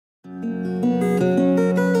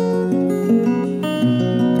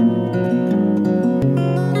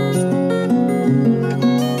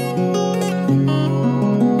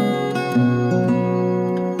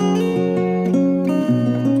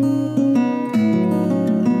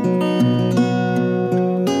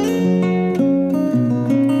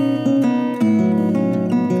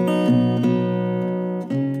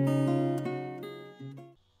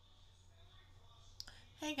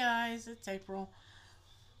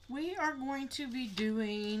We are going to be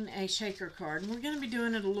doing a shaker card. We're going to be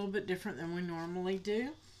doing it a little bit different than we normally do.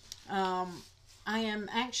 I am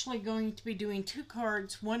actually going to be doing 2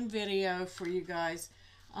 cards, 1 video for you guys.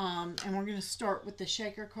 And we're going to start with the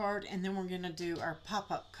shaker card, and then we're going to do our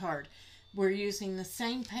pop-up card. We're using the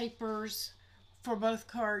same papers for both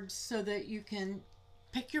cards so that you can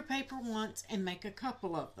pick your paper once and make a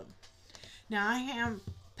couple of them. Now I have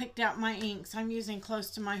picked out my inks. I'm using Close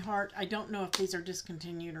to My Heart. I don't know if these are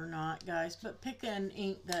discontinued or not, guys, but pick an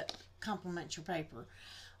ink that complements your paper.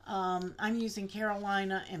 I'm using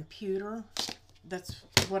Carolina and Pewter. That's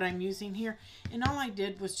what I'm using here. And all I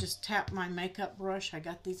did was just tap my makeup brush. I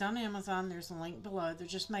got these on Amazon. There's a link below. They're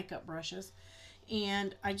just makeup brushes.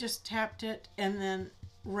 And I just tapped it and then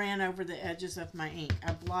ran over the edges of my ink.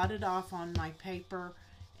 I blotted off on my paper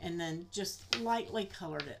and then just lightly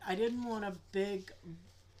colored it. I didn't want a big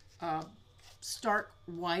stark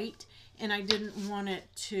white, and I didn't want it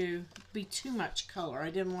to be too much color.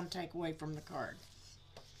 I didn't want to take away from the card.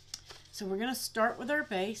 So we're going to start with our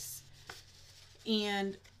base,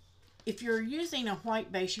 and if you're using a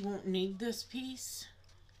white base, you won't need this piece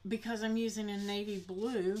because I'm using a navy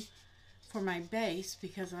blue for my base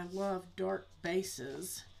because I love dark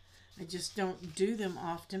bases. I just don't do them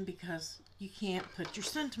often because you can't put your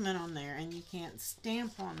sentiment on there and you can't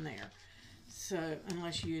stamp on there. So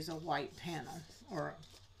unless you use a white panel or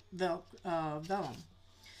vellum.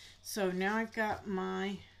 So now I've got my,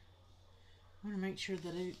 I want to make sure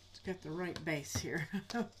that it's got the right base here.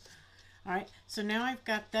 Alright, so now I've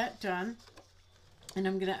got that done, and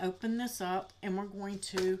I'm going to open this up, and we're going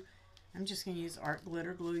to, I'm just going to use art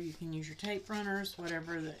glitter glue. You can use your tape runners,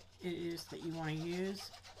 whatever that it is that you want to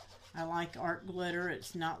use. I like art glitter.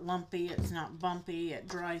 It's not lumpy, it's not bumpy, it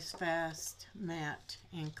dries fast, matte,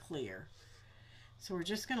 and clear. So we're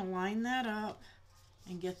just going to line that up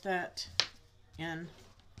and get that inside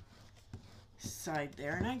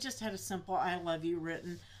there. And I just had a simple I love you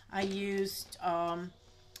written. I used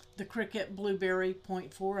the Cricut Blueberry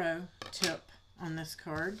 .40 tip on this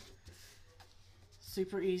card.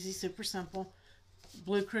 Super easy, super simple.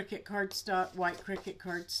 Blue Cricut cardstock, white Cricut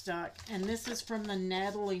cardstock. And this is from the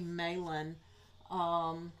Natalie Malin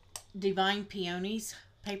Divine Peonies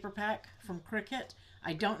paper pack from Cricut.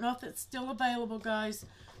 I don't know if it's still available, guys,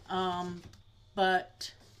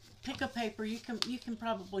 but pick a paper. You can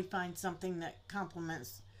probably find something that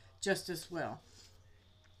complements just as well.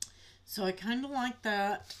 So I kind of like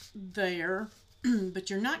that there, but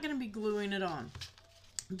you're not going to be gluing it on.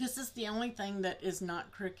 This is the only thing that is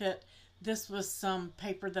not Cricut. This was some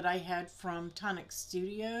paper that I had from Tonic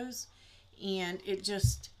Studios, and it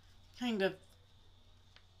just kind of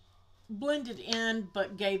blended in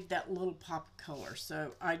but gave that little pop of color,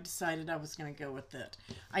 so I decided I was going to go with it.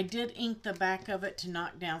 I did ink the back of it to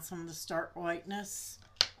knock down some of the stark whiteness.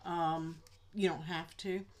 You don't have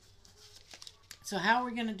to. So how are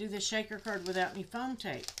we going to do the shaker card without any foam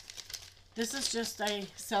tape? This is just a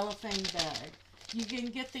cellophane bag. You can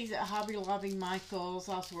get these at Hobby Lobby, Michael's,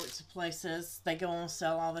 all sorts of places. They go on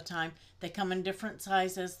sale all the time. They come in different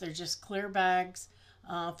sizes. They're just clear bags.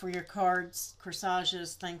 For your cards,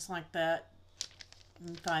 corsages, things like that. You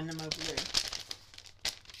can find them over there.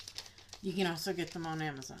 You can also get them on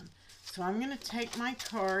Amazon. So I'm going to take my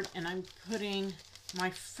card and I'm putting my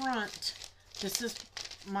front. This is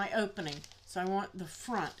my opening. So I want the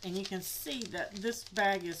front. And you can see that this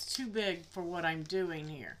bag is too big for what I'm doing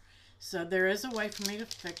here. So there is a way for me to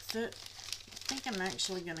fix it. I think I'm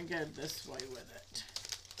actually going to go this way with it.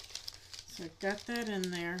 So I've got that in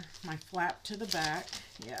there, my flap to the back.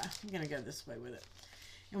 Yeah, I'm going to go this way with it.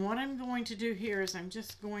 And what I'm going to do here is I'm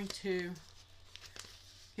just going to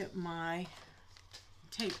get my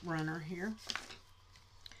tape runner here.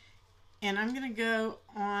 And I'm going to go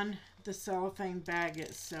on the cellophane bag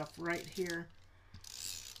itself right here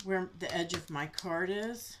where the edge of my card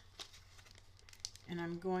is. And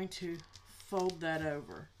I'm going to fold that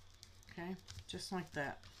over. Okay, just like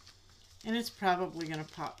that. And it's probably going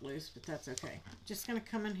to pop loose, but that's okay. Just going to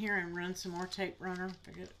come in here and run some more tape runner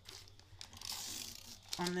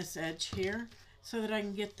on this edge here so that I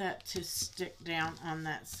can get that to stick down on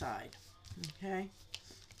that side. Okay.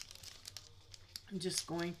 I'm just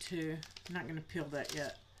going to, I'm not going to peel that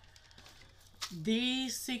yet.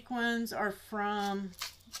 These sequins are from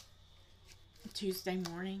Tuesday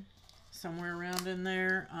morning, somewhere around in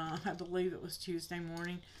there. I believe it was Tuesday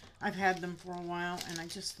morning. I've had them for a while, and I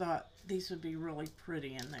just thought these would be really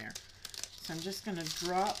pretty in there. So I'm just going to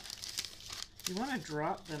drop, you want to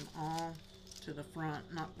drop them all to the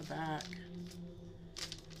front, not the back,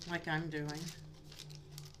 like I'm doing.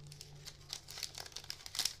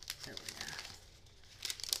 There we go.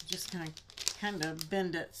 I'm just going to kind of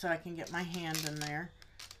bend it so I can get my hand in there,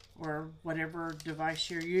 or whatever device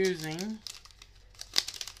you're using,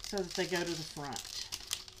 so that they go to the front.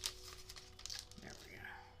 There we go.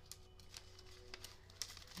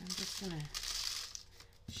 I'm just going to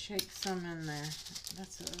shake some in there.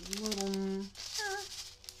 That's a little,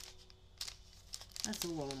 that's a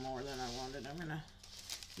little more than I wanted. I'm going to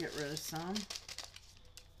get rid of some.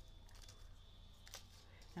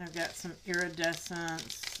 And I've got some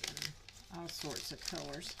iridescence and all sorts of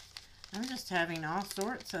colors. I'm just having all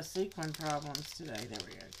sorts of sequin problems today. There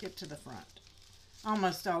we go. Get to the front.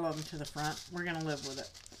 Almost all of them to the front. We're going to live with it.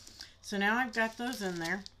 So now I've got those in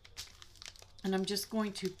there. And I'm just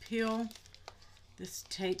going to peel this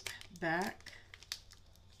tape back.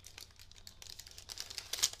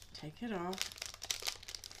 Take it off.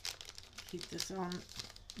 Keep this on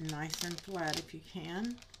nice and flat if you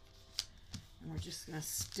can. And we're just going to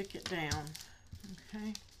stick it down.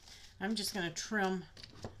 Okay. I'm just going to trim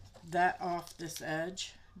that off this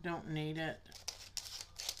edge. Don't need it.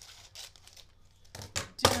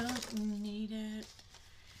 Don't need it.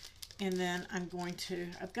 And then I'm going to,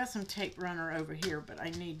 I've got some tape runner over here, but I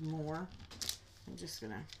need more. I'm just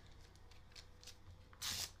going to,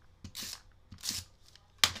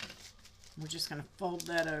 we're just going to fold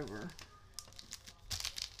that over.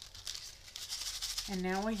 And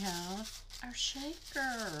now we have our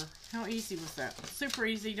shaker. How easy was that? Super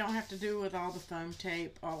easy. Don't have to do with all the foam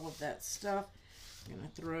tape, all of that stuff. I'm going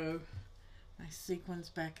to throw my sequins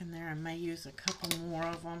back in there. I may use a couple more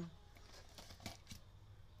of them,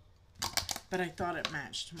 but I thought it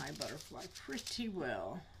matched my butterfly pretty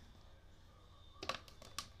well.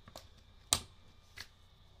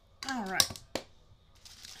 All right.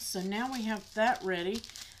 So now we have that ready.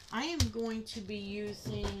 I am going to be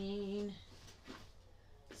using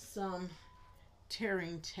some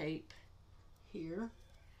tearing tape here,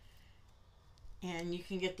 and you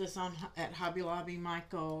can get this on at Hobby Lobby,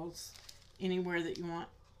 Michael's, anywhere that you want,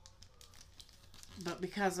 but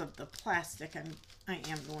because of the plastic I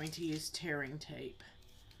am going to use tearing tape,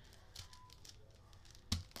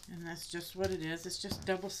 and that's just what it is. It's just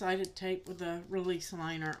double-sided tape with a release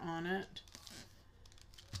liner on it,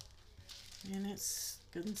 and it's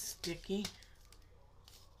good and sticky.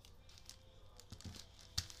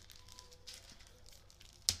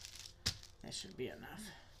 That should be enough.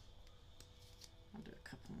 I'll do a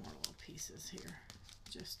couple more little pieces here,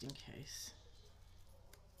 just in case.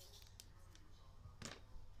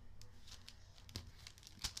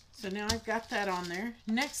 So now I've got that on there.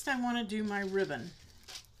 Next I want to do my ribbon.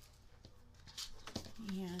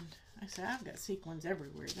 And I say I've got sequins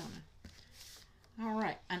everywhere, don't I?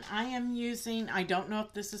 Alright, and I am using, I don't know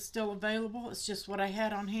if this is still available, it's just what I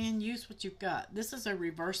had on hand. Use what you've got. This is a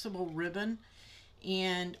reversible ribbon.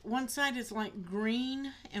 And one side is like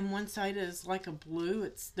green and one side is like a blue.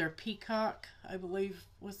 It's their Peacock, I believe.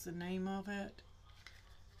 What's the name of it?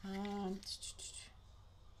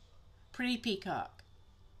 Pretty Peacock,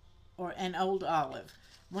 or an Old Olive.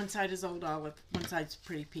 One side is Old Olive, one side's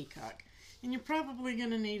Pretty Peacock. And you're probably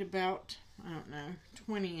going to need about, I don't know,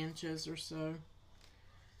 20 inches or so.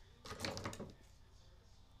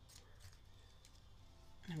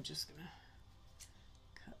 I'm just going to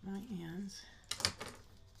cut my ends.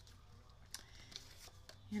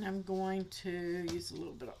 And I'm going to use a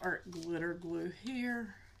little bit of art glitter glue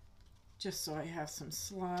here, just so I have some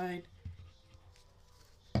slide.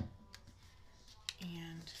 And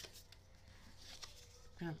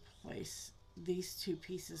I'm going to place these two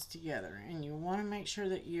pieces together. And you want to make sure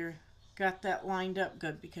that you've got that lined up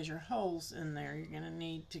good, because your holes in there, you're going to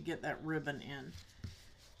need to get that ribbon in.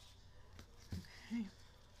 Okay.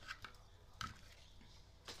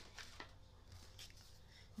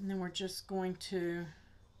 And then we're just going to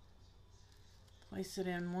place it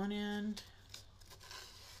in one end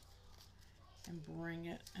and bring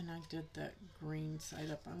it, and I did that green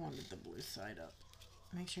side up. I wanted the blue side up.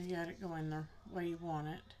 Make sure you got it going the way you want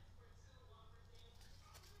it.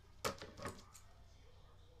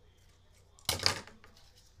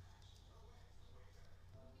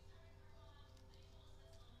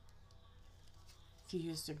 If you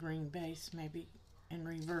used a green base, maybe, and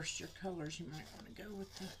reverse your colors, you might want to go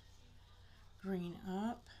with the green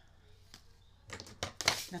up.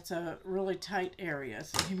 That's a really tight area,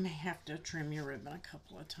 so you may have to trim your ribbon a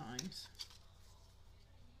couple of times.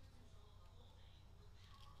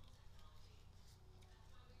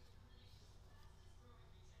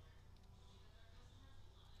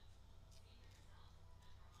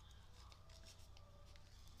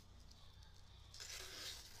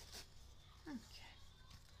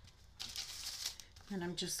 And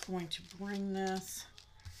I'm just going to bring this,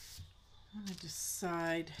 I want to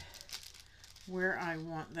decide where I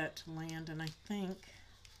want that to land, and I think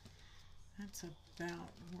that's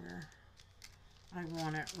about where I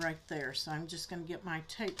want it, right there. So I'm just going to get my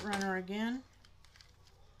tape runner again.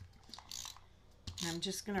 And I'm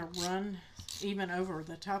just going to run even over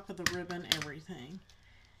the top of the ribbon, everything.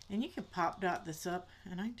 And you can pop dot this up,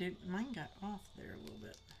 and I do, mine got off there a little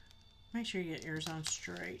bit. Make sure you get yours on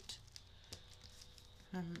straight.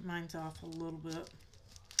 Mine's off a little bit.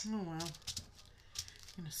 Oh well.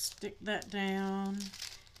 I'm going to stick that down.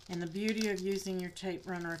 And the beauty of using your tape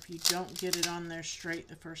runner, if you don't get it on there straight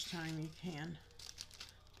the first time, you can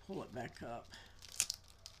pull it back up.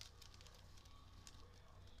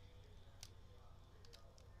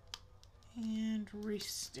 And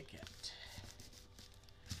re-stick it.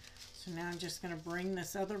 So now I'm just going to bring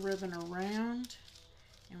this other ribbon around,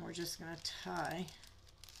 and we're just going to tie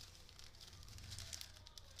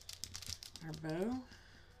our bow.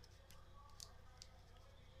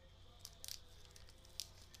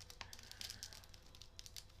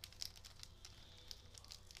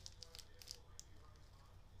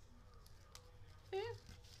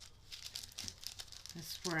 This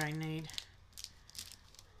is where I need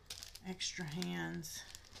extra hands.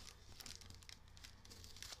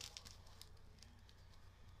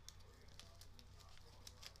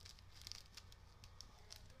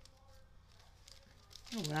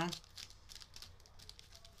 Oh well.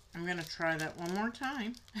 I'm going to try that one more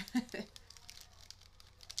time.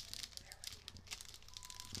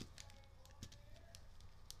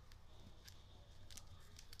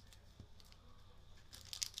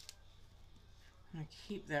 I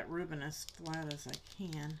keep that ribbon as flat as I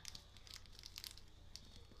can.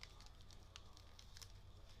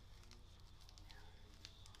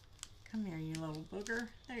 Come here, you little booger.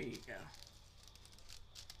 There you go.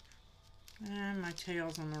 And my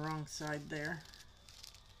tail's on the wrong side there.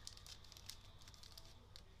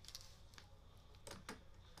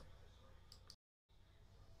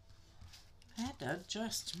 I had to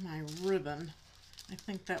adjust my ribbon. I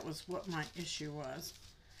think that was what my issue was.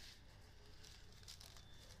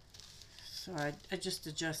 So I just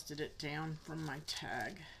adjusted it down from my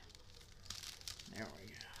tag. There we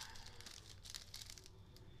go.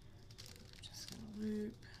 Just gonna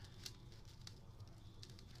loop.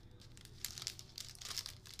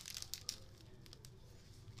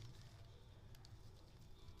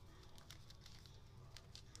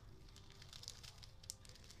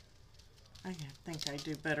 I think I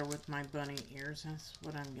do better with my bunny ears. That's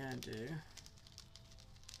what I'm gonna do.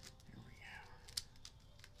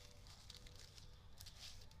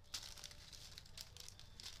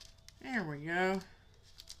 There we go.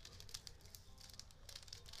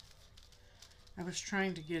 I was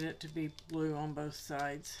trying to get it to be blue on both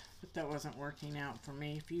sides, but that wasn't working out for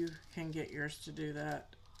me. If you can get yours to do that,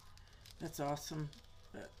 that's awesome.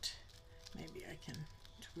 But maybe I can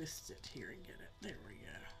twist it here and get it. There we go.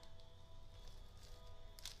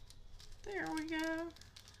 There we go.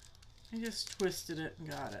 I just twisted it and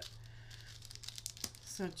got it.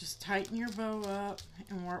 So just tighten your bow up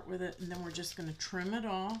and work with it, and then we're just going to trim it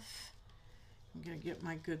off. I'm going to get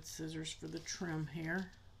my good scissors for the trim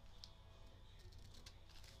here.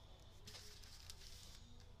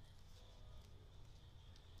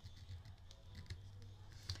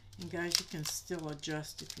 And guys, you can still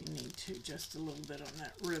adjust if you need to, just a little bit on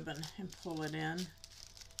that ribbon, and pull it in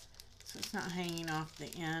so it's not hanging off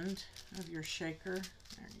the end of your shaker.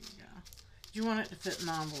 There you go. You want it to fit in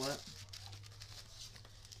the envelope.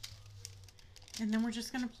 And then we're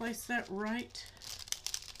just going to place that right.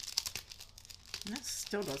 And that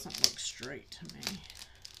still doesn't look straight to me.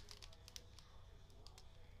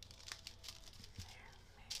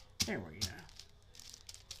 There we go.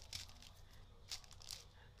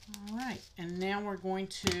 All right, and now we're going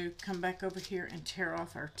to come back over here and tear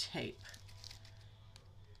off our tape.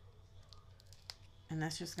 And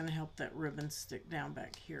that's just going to help that ribbon stick down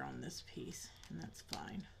back here on this piece, and that's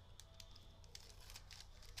fine.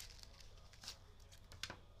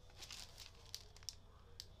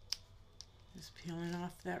 Just peeling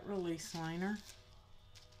off that release liner.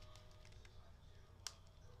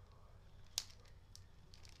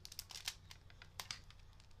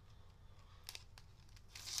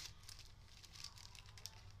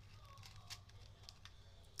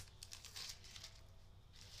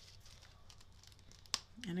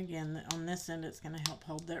 And again, on this end, it's going to help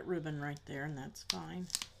hold that ribbon right there, and that's fine.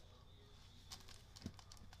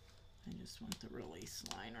 I just want the release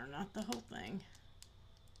liner, not the whole thing.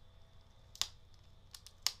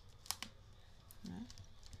 I'm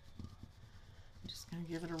just going to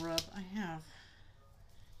give it a rub. I have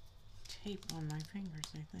tape on my fingers,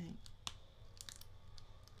 I think.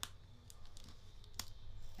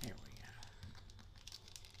 There we go.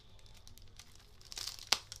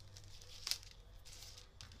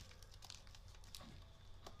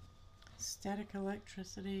 Static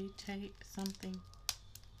electricity, tape, something.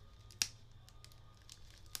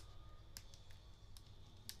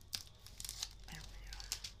 There we go.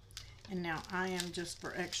 And now I am, just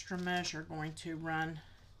for extra measure, going to run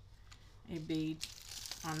a bead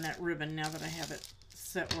on that ribbon now that I have it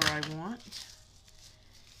set where I want.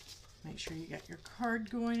 Make sure you got your card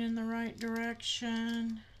going in the right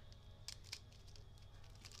direction.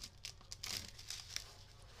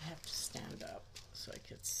 I have to stand up so I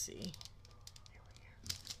could see. There we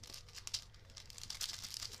go.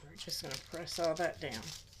 We're just going to press all that down.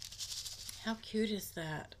 How cute is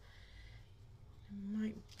that? I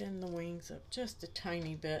might bend the wings up just a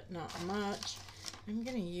tiny bit, not much. I'm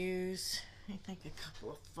going to use, I think, a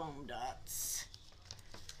couple of foam dots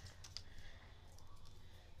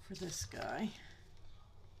for this guy.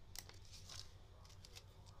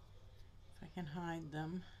 If I can hide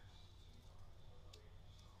them.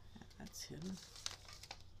 That's hidden.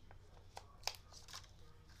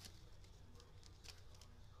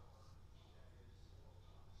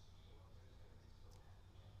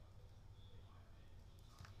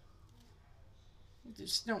 You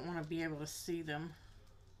just don't want to be able to see them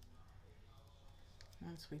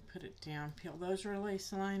once we put it down. Peel those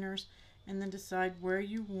release liners and then decide where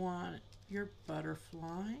you want your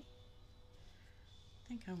butterfly. I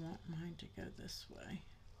think I want mine to go this way.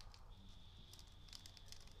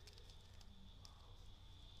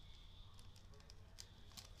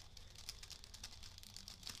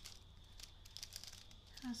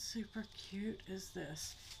 How super cute is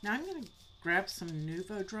this? Now I'm going to grab some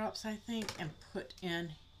Nuvo drops, I think, and put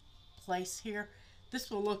in place here.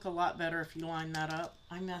 This will look a lot better if you line that up.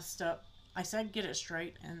 I messed up. I said get it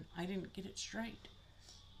straight, and I didn't get it straight.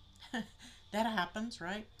 That happens,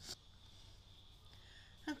 right?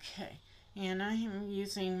 Okay, and I am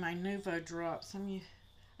using my Nuvo drops.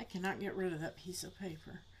 I cannot get rid of that piece of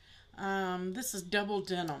paper. This is double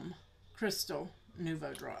denim crystal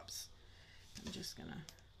Nuvo drops. I'm just gonna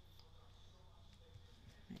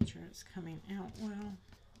make sure it's coming out well.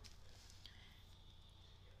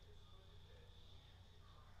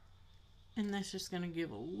 And that's just going to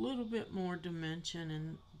give a little bit more dimension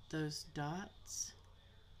in those dots.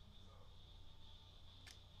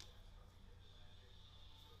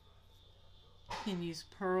 You can use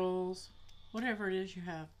pearls, whatever it is you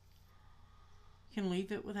have. You can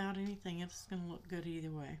leave it without anything. It's going to look good either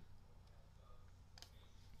way.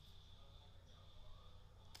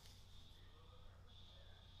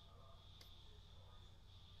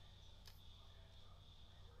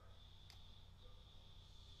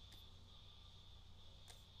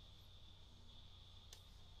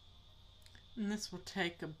 And this will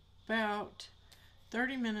take about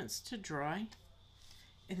 30 minutes to dry,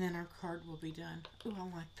 and then our card will be done. Ooh, I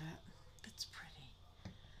like that. That's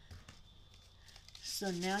pretty.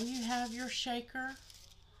 So now you have your shaker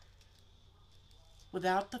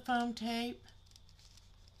without the foam tape.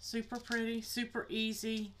 Super pretty, super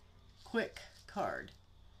easy, quick card.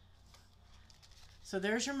 So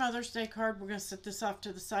there's your Mother's Day card. We're going to set this off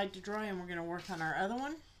to the side to dry, and we're going to work on our other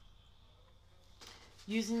one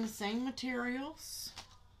using the same materials.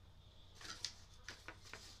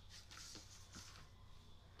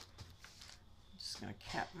 I'm just going to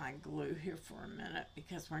cap my glue here for a minute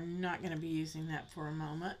because we're not going to be using that for a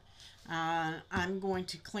moment. I'm going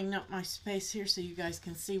to clean up my space here so you guys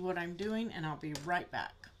can see what I'm doing, and I'll be right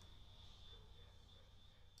back.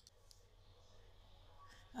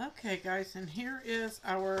 Okay guys, and here is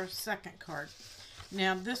our second card.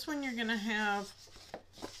 Now this one you're going to have,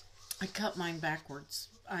 I cut mine backwards.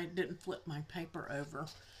 I didn't flip my paper over.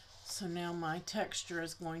 So now my texture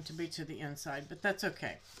is going to be to the inside, but that's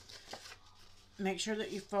okay. Make sure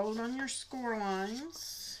that you fold on your score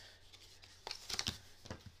lines.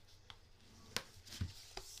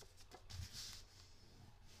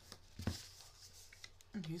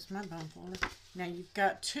 Use my bone folder. Now you've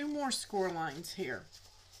got 2 more score lines here.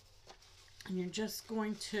 And you're just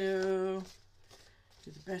going to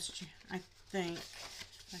do the best you, I think.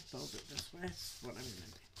 I fold it this way. That's what I'm going to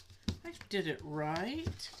do. I did it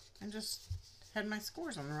right. I just had my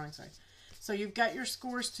scores on the wrong side. So you've got your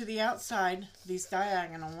scores to the outside. These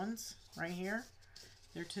diagonal ones right here.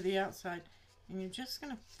 They're to the outside. And you're just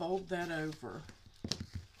going to fold that over.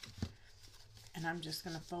 And I'm just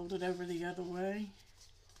going to fold it over the other way.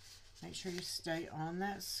 Make sure you stay on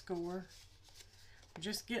that score. We're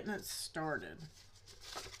just getting it started.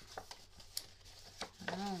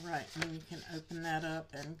 Alright, and then you can open that up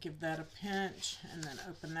and give that a pinch, and then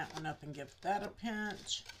open that one up and give that a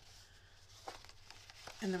pinch.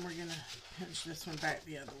 And then we're going to pinch this one back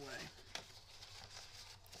the other way.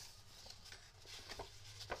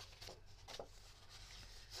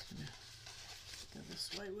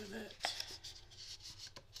 way with it.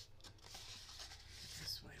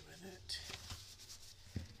 This way with it.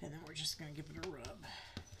 And then we're just going to give it a rub.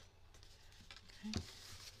 Okay.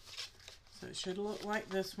 So it should look like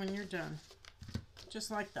this when you're done.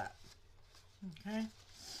 Just like that. Okay.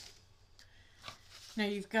 Now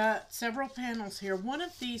you've got several panels here. One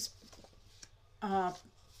of these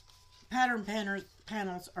pattern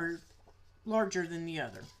panels are larger than the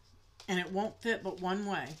other. And it won't fit but one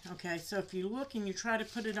way. Okay, so if you look and you try to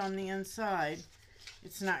put it on the inside,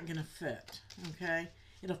 it's not going to fit. Okay,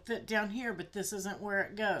 it'll fit down here, but this isn't where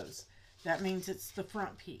it goes. That means it's the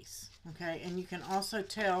front piece. Okay, and you can also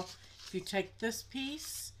tell if you take this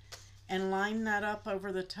piece and line that up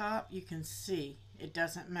over the top, you can see it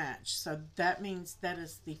doesn't match. So that means that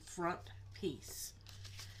is the front piece.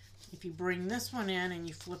 If you bring this one in and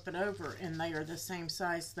you flip it over and they are the same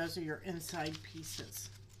size, those are your inside pieces.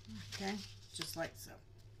 Okay, just like so.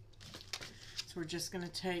 So we're just going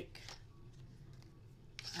to take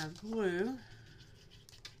our glue.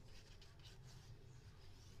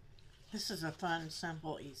 This is a fun,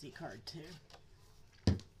 simple, easy card too.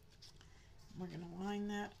 We're going to line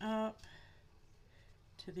that up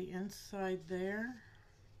to the inside there.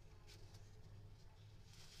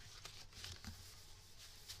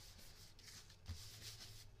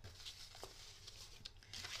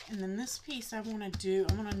 And then this piece I want to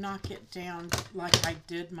knock it down like I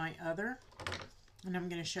did my other. And I'm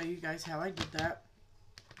going to show you guys how I did that.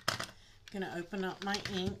 I'm going to open up my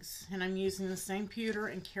inks, and I'm using the same pewter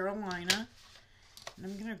in Carolina. And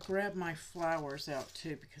I'm going to grab my flowers out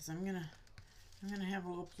too, because I'm going to have a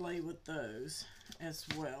little play with those as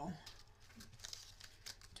well.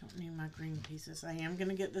 Don't need my green pieces. I am going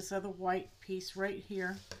to get this other white piece right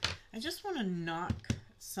here. I just want to knock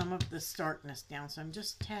some of the starkness down, so I'm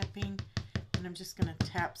just tapping, and I'm just going to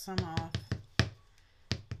tap some off,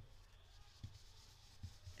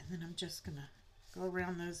 and then I'm just going to go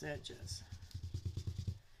around those edges.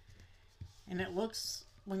 And it looks,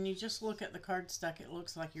 when you just look at the cardstock, it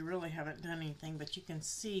looks like you really haven't done anything, but you can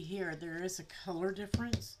see here there is a color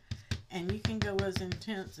difference, and you can go as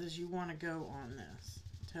intense as you want to go on this.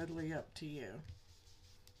 Totally up to you.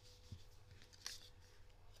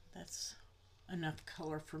 That's enough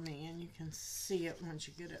color for me, and you can see it once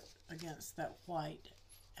you get it against that white,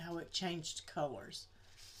 how it changed colors.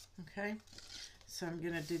 Okay, so I'm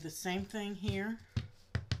going to do the same thing here.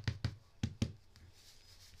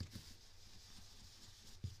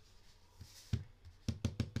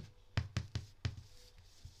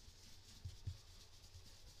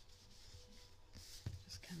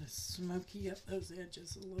 Just kind of smoky up those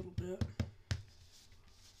edges a little bit.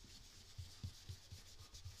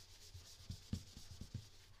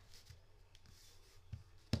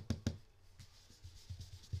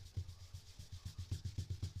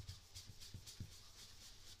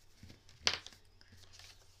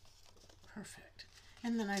 Perfect.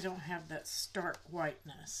 And then I don't have that stark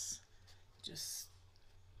whiteness. Just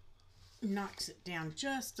knocks it down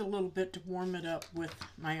just a little bit to warm it up with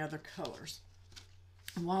my other colors.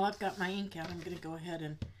 And while I've got my ink out, I'm going to go ahead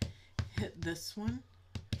and hit this one.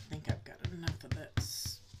 I think I've got enough of that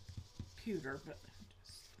pewter, but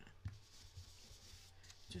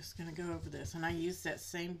just going to go over this. And I use that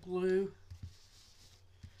same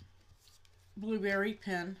blueberry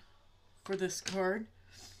pen for this card.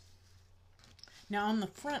 Now on the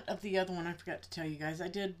front of the other one, I forgot to tell you guys, I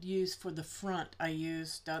did use for the front, I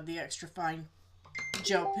used the extra fine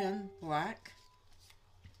gel pen, black.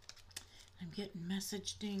 I'm getting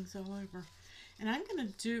message dings all over. And I'm going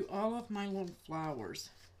to do all of my little flowers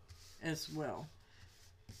as well.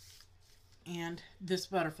 And this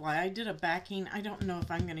butterfly, I did a backing. I don't know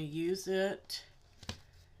if I'm going to use it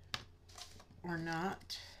or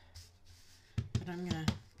not. But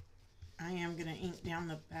I am going to ink down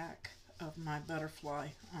the back of my butterfly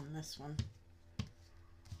on this one.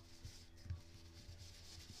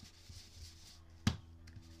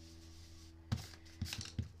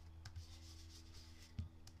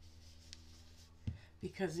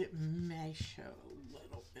 Because it may show a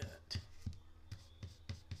little bit.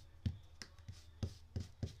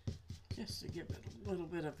 Just to give it a little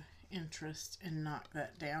bit of interest and knock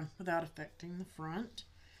that down without affecting the front.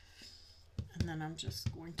 And then I'm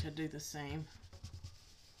just going to do the same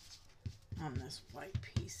on this white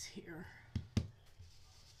piece here,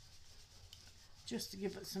 just to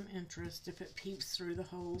give it some interest if it peeps through the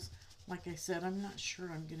holes. Like I said, I'm not sure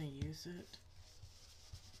I'm going to use it.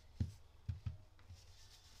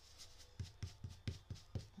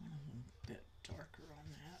 A bit darker on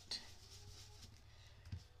that.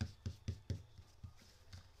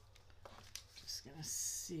 Just going to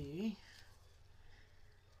see.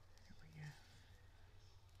 Here we go.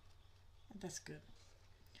 That's good.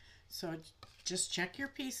 So just check your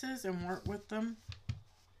pieces and work with them.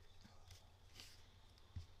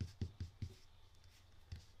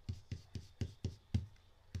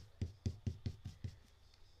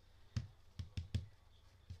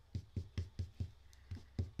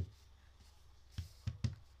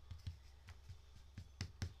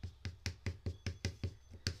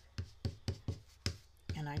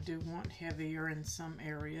 And I do want heavier in some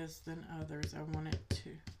areas than others. I want it to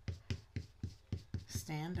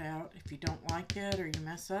stand out. If you don't like it or you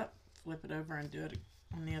mess up, flip it over and do it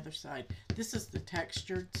on the other side. This is the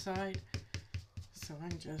textured side, so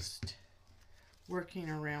I'm just working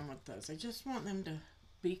around with those. I just want them to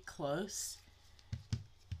be close.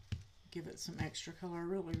 Give it some extra color. I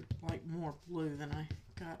really like more blue than I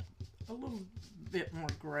got. A little bit more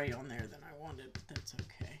gray on there than I wanted, but that's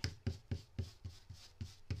okay.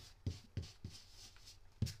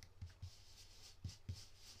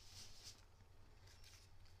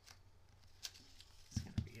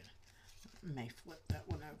 May flip that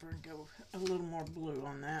one over and go a little more blue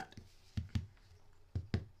on that.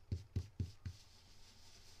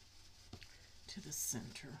 To the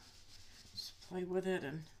center. Just play with it,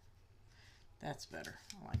 and that's better.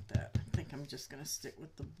 I like that. I think I'm just going to stick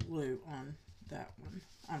with the blue on that one,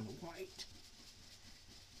 on the white.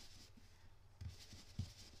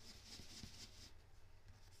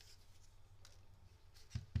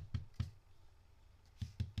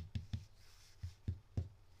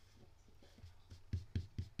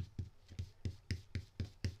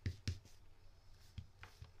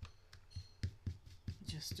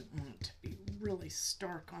 Just don't want it to be really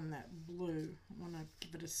stark on that blue. I want to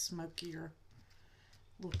give it a smokier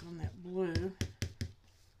look on that blue.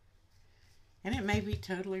 And it may be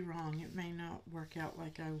totally wrong. It may not work out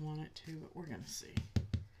like I want it to, but we're going to see.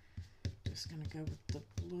 Just going to go with the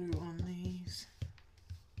blue on these.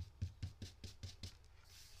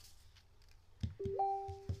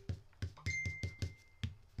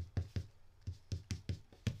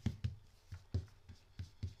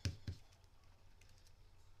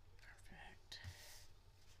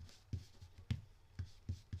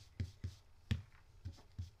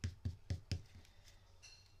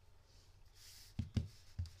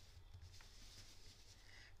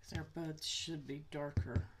 Our buds should be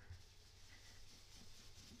darker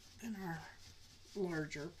than our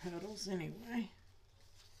larger petals anyway.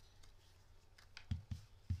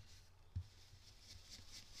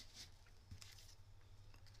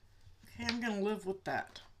 Okay, I'm going to live with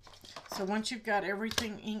that. So once you've got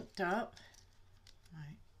everything inked up, my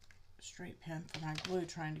straight pen for my glue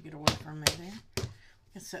trying to get away from me there,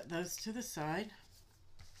 we can set those to the side.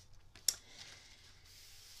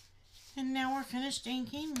 And now we're finished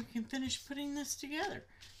inking. We can finish putting this together.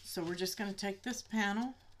 So we're just going to take this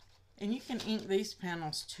panel, and you can ink these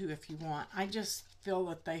panels too if you want. I just feel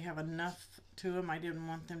that they have enough to them. I didn't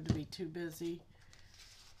want them to be too busy.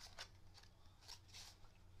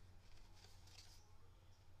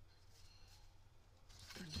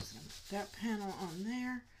 I'm just going to put that panel on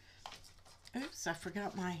there. Oops, I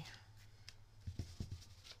forgot my...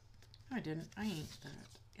 No, I didn't. I inked that.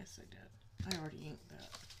 Yes, I did. I already inked that.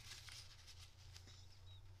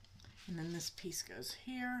 And then this piece goes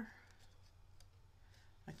here.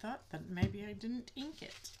 I thought that maybe I didn't ink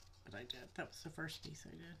it, but I did. That was the first piece I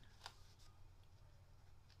did.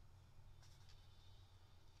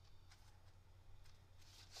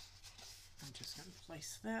 I'm just going to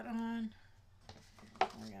place that on.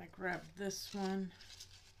 We're going to grab this one,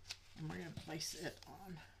 and we're going to place it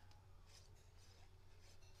on.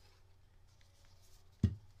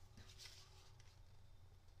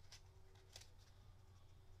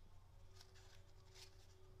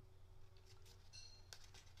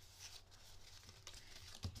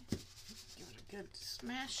 Good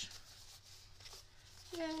smash.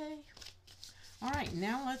 Yay. All right,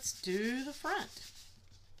 now let's do the front.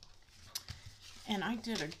 And I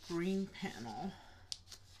did a green panel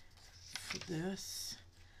for this,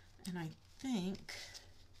 and I think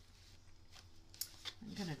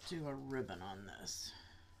I'm gonna do a ribbon on this.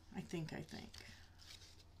 I think.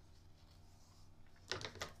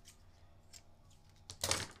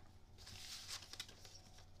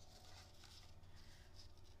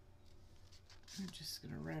 I'm just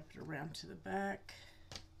going to wrap it around to the back.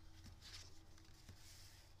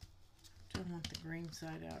 Do I want the green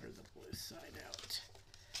side out or the blue side out?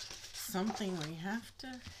 Something we have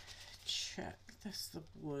to check. That's the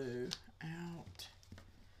blue out.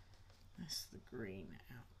 That's the green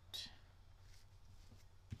out.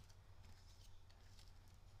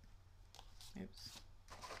 Oops.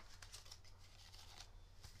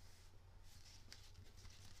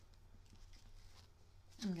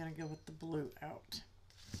 I'm going to go with the blue out.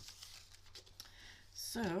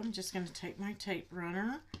 So I'm just going to take my tape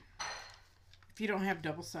runner. If you don't have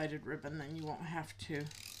double-sided ribbon, then you won't have to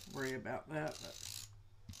worry about that. But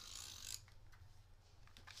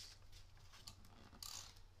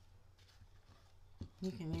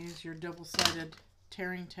you can use your double-sided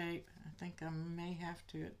tearing tape. I think I may have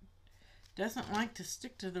to. It doesn't like to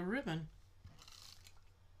stick to the ribbon.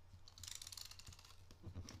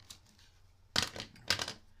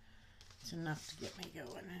 It's enough to get me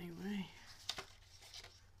going anyway.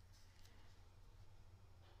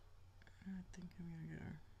 I think I'm going to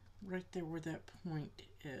go right there where that point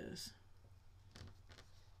is.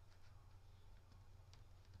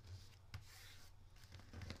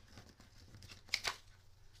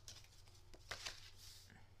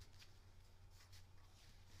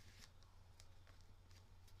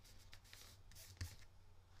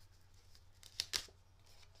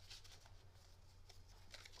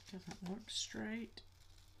 Doesn't look straight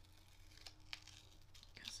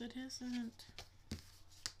because it isn't.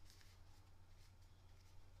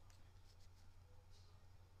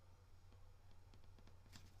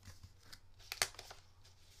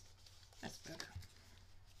 That's better.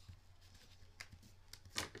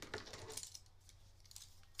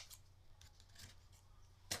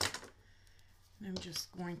 I'm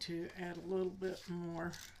just going to add a little bit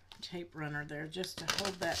more tape runner there just to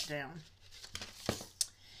hold that down.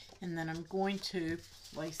 And then I'm going to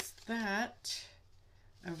place that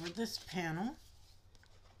over this panel.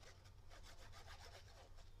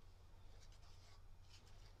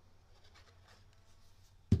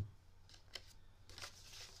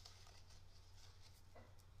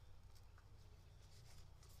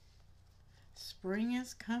 Spring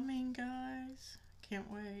is coming, guys.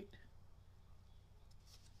 Can't wait.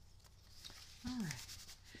 Alright,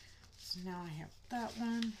 so now I have that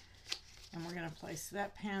one, and we're going to place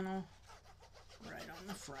that panel right on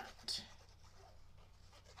the front.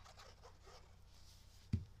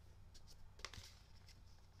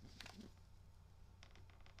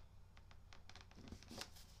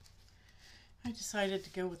 I decided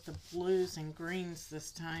to go with the blues and greens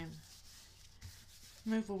this time.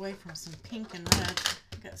 Move away from some pink and red.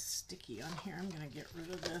 I got sticky on here. I'm going to get rid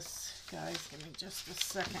of this. Guys, give me just a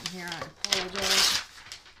second here. I apologize.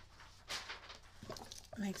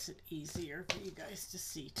 Makes it easier for you guys to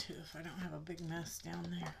see too if I don't have a big mess down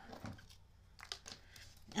there.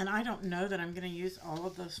 And I don't know that I'm going to use all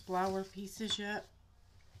of those flower pieces yet.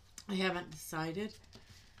 I haven't decided.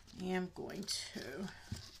 I am going to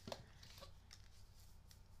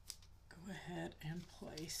go ahead and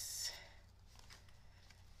place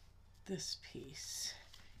this piece.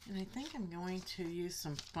 And I think I'm going to use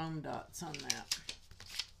some foam dots on that.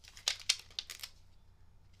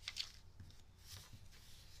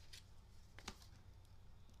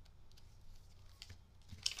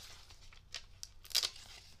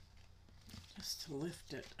 Just to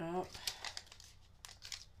lift it up.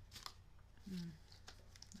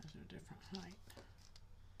 Those are different height.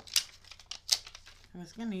 I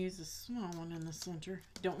was going to use a small one in the center.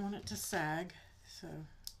 Don't want it to sag, so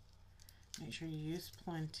make sure you use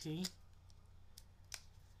plenty.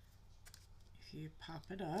 If you pop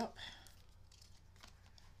it up,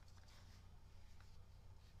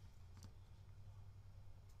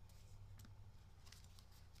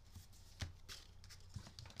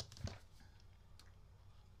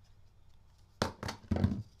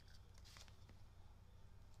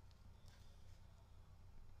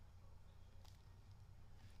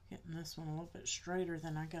 getting this one a little bit straighter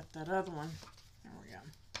than I got that other one. There we go.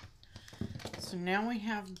 So now we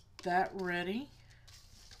have that ready.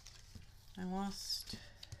 I lost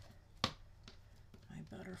my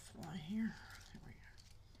butterfly here. There we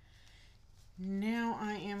go. Now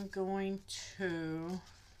I am going to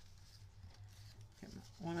get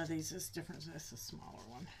one of these is different. That's a smaller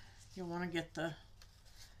one. You'll want to get the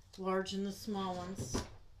large and the small ones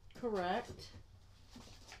correct.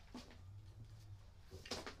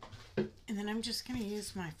 And then I'm just going to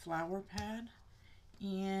use my flower pad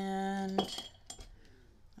and let's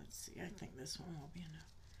see, I think this one will be enough.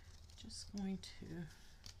 Just going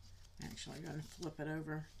to, actually I'm going to flip it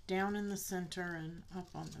over down in the center and up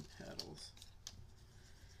on the petals.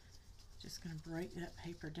 Just going to break that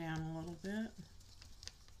paper down a little bit.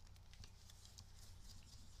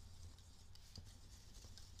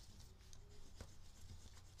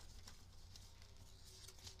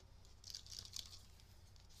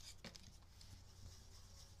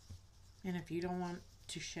 And if you don't want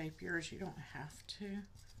to shape yours, you don't have to.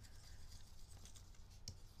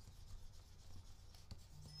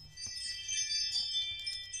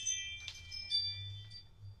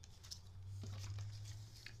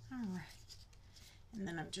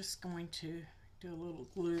 I'm just going to do a little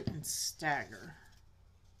glue and stagger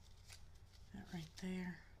that right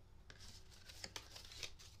there.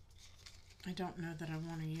 I don't know that I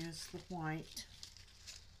want to use the white.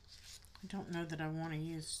 I don't know that I want to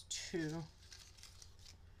use two.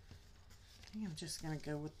 I think I'm just going to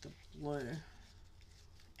go with the blue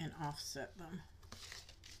and offset them.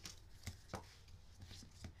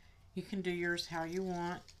 You can do yours how you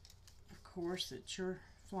want. Of course, it's your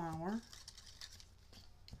flower.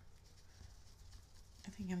 I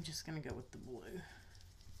think I'm just going to go with the blue.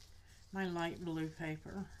 My light blue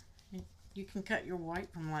paper. You can cut your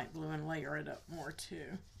white from light blue and layer it up more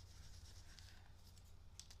too.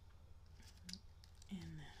 And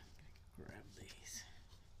then I'm going to grab these.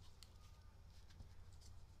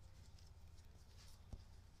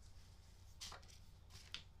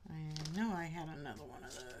 I know I had another one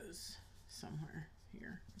of those somewhere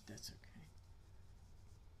here, but that's okay.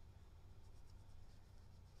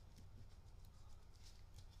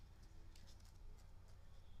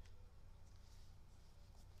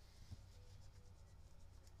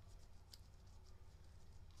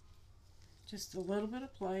 Just a little bit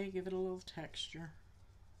of play, give it a little texture.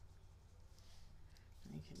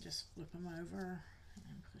 And you can just flip them over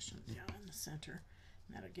and push them down in the center.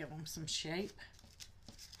 And that'll give them some shape.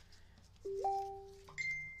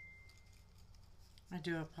 I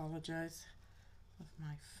do apologize with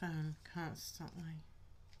my phone constantly.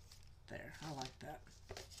 There, I like that.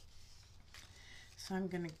 So I'm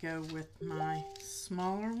going to go with my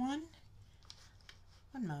smaller one.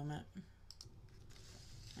 One moment.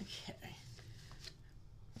 Okay.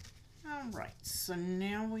 Alright, so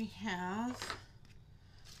now we have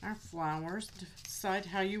our flowers. Decide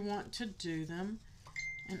how you want to do them.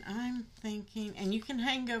 And I'm thinking, and you can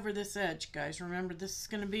hang over this edge, guys. Remember, this is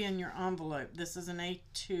going to be in your envelope. This is an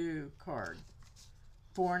A2 card.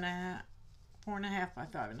 4.5 by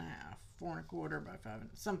 5.5. 4.25 by 5,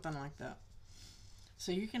 something like that.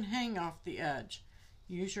 So you can hang off the edge.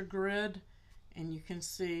 Use your grid, and you can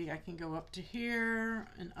see I can go up to here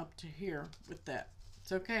and up to here with that.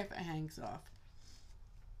 It's okay if it hangs off.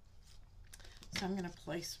 So I'm going to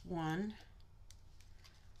place one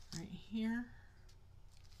right here.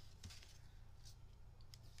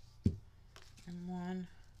 And one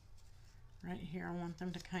right here. I want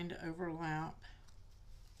them to kind of overlap.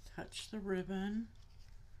 Touch the ribbon.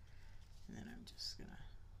 And then I'm just going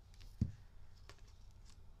to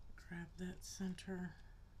grab that center.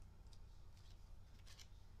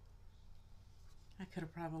 I could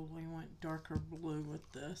have probably went darker blue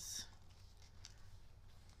with this.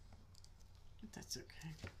 But that's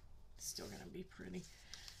okay. It's still going to be pretty.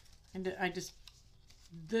 And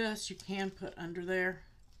this you can put under there.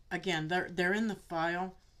 Again, they're in the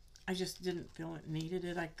file. I just didn't feel it needed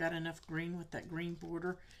it. I've got enough green with that green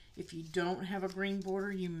border. If you don't have a green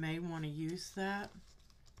border, you may want to use that.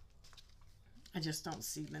 I just don't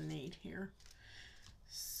see the need here.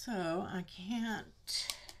 So I can't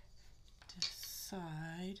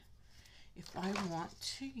decide if I want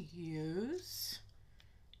to use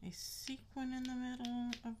a sequin in the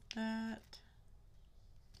middle of that.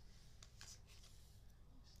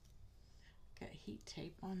 Got heat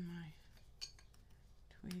tape on my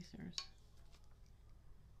tweezers.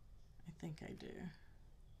 I think I do.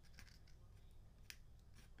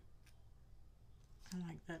 I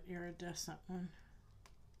like that iridescent one.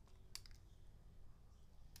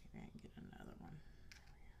 Maybe I can get another one.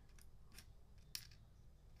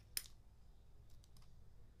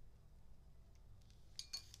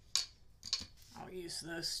 I'll use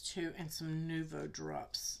those two and some Nuvo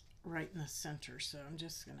drops right in the center. So I'm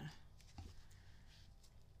just gonna,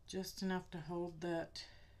 just enough to hold that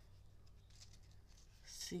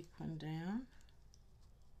sequin down.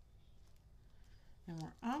 And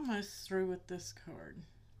we're almost through with this card.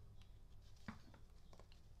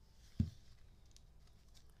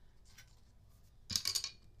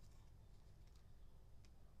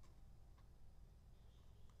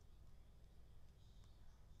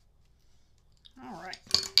 All right.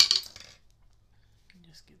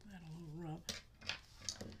 Just give that a little rub.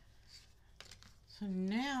 So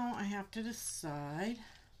now I have to decide,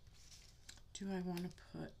 do I want to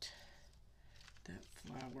put that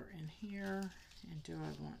flower in here? And do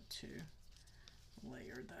I want to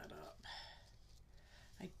layer that up?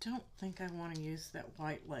 I don't think I want to use that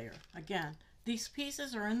white layer. Again, these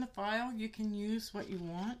pieces are in the file. You can use what you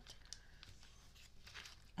want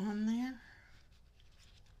on there.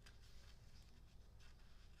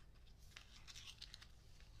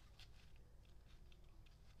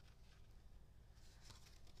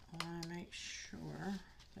 I want to make sure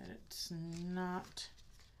that it's not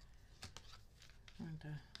going to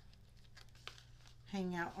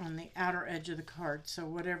hang out on the outer edge of the card. So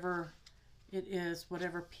whatever it is,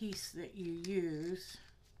 whatever piece that you use,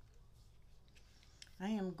 I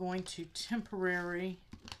am going to just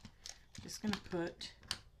going to put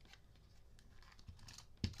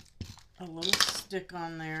a little stick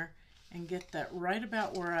on there and get that right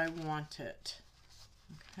about where I want it.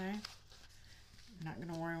 Okay, I'm not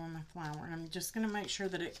going to worry with my flower, and I'm just going to make sure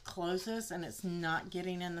that it closes and it's not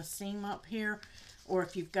getting in the seam up here. Or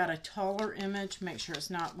if you've got a taller image, make sure it's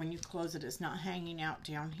not, when you close it, it's not hanging out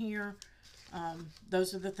down here.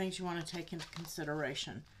 Those are the things you want to take into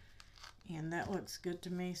consideration. And that looks good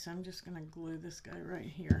to me, so I'm just going to glue this guy right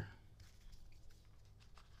here.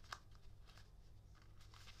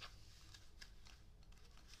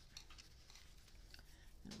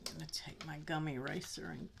 I'm going to take my gum eraser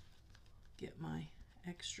and get my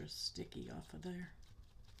extra sticky off of there.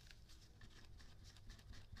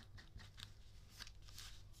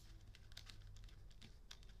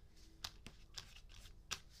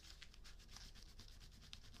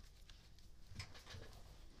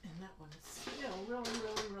 And that one is still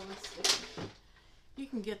really sticky. You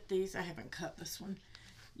can get these, I haven't cut this one.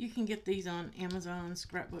 You can get these on Amazon,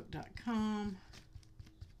 scrapbook.com.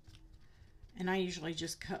 And I usually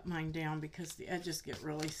just cut mine down because the edges get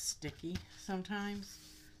really sticky sometimes.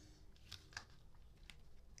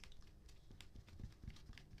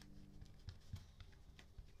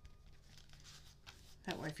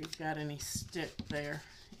 That way if you've got any stick there,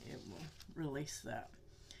 it will release that.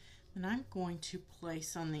 And I'm going to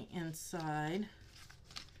place on the inside,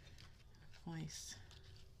 place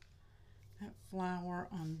that flower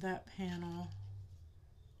on that panel.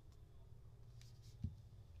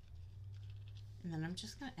 And then I'm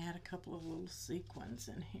just going to add a couple of little sequins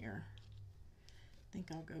in here. I think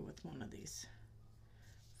I'll go with one of these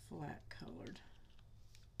flat colored.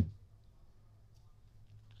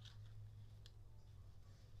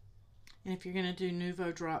 And if you're going to do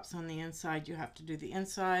Nouveau drops on the inside, you have to do the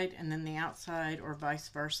inside and then the outside, or vice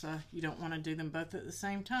versa. You don't want to do them both at the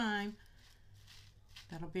same time.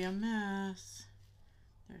 That'll be a mess.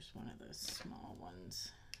 There's one of those small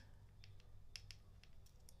ones.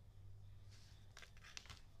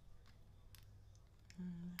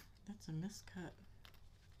 That's a miscut.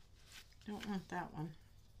 Don't want that one.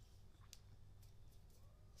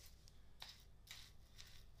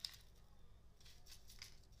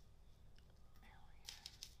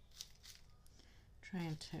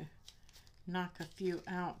 Trying to knock a few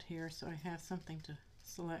out here so I have something to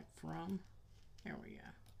select from. There we go.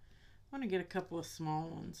 I want to get a couple of small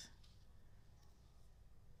ones.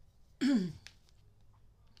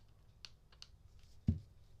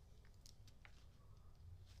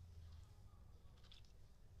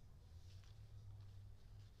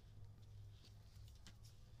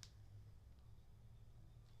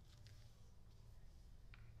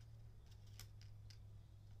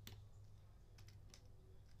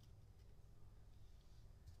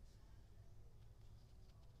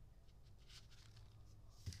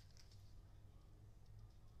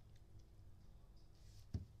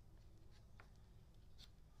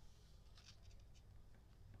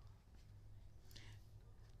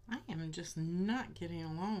 I am just not getting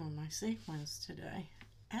along with my sequins today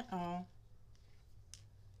at all.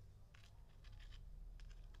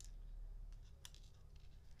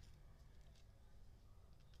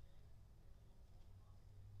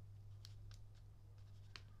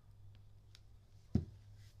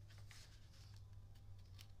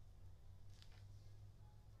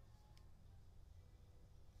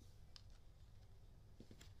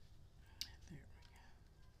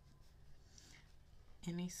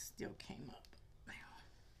 And he still came up.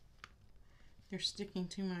 They're sticking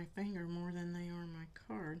to my finger more than they are my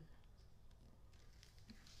card.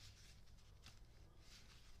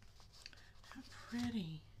 How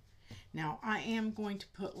pretty. Now I am going to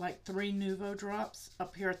put like 3 Nouveau drops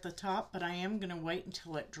up here at the top, but I am going to wait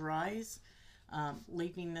until it dries,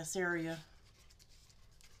 leaving this area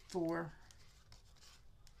for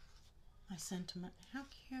my sentiment. How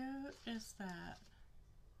cute is that?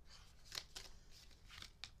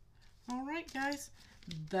 Alright guys,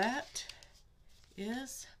 that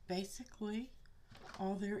is basically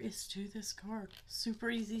all there is to this card. Super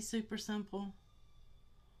easy, super simple.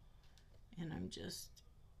 And I'm just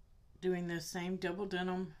doing those same double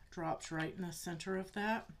denim drops right in the center of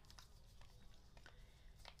that.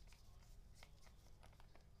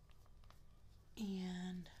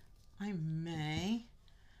 And I may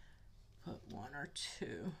put 1 or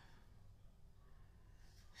 2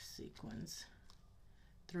 sequins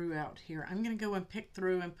throughout here. I'm going to go and pick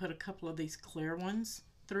through and put a couple of these clear ones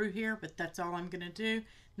through here, but that's all I'm going to do.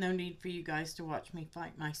 No need for you guys to watch me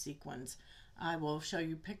fight my sequins. I will show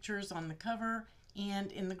you pictures on the cover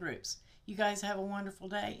and in the groups. You guys have a wonderful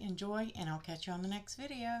day. Enjoy, and I'll catch you on the next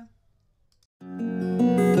video.